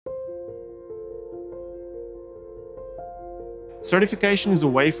Certification is a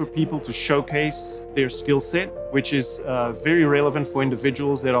way for people to showcase their skill set, which is very relevant for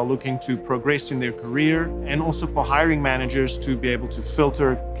individuals that are looking to progress in their career, and also for hiring managers to be able to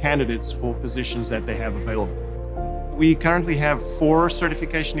filter candidates for positions that they have available. We currently have 4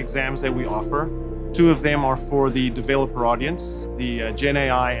 certification exams that we offer. 2 of them are for the developer audience, the Gen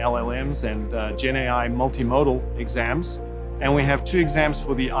AI LLMs and Gen AI multimodal exams. And we have 2 exams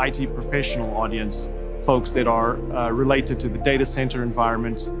for the IT professional audience, folks that are related to the data center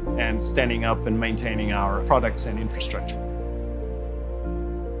environment and standing up and maintaining our products and infrastructure.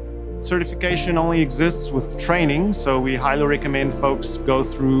 Certification only exists with training, so we highly recommend folks go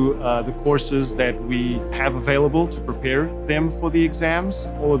through the courses that we have available to prepare them for the exams.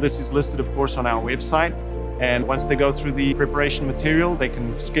 All of this is listed, of course, on our website. And once they go through the preparation material, they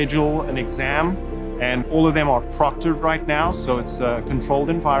can schedule an exam. And all of them are proctored right now, so it's a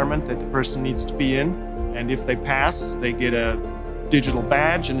controlled environment that the person needs to be in. And if they pass, they get a digital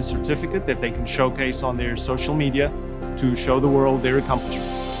badge and a certificate that they can showcase on their social media to show the world their accomplishment.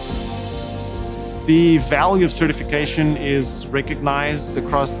 The value of certification is recognized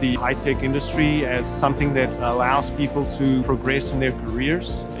across the high-tech industry as something that allows people to progress in their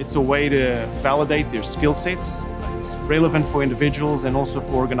careers. It's a way to validate their skill sets. It's relevant for individuals and also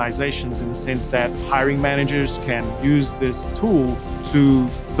for organizations in the sense that hiring managers can use this tool to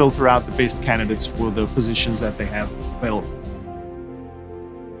filter out the best candidates for the positions that they have available.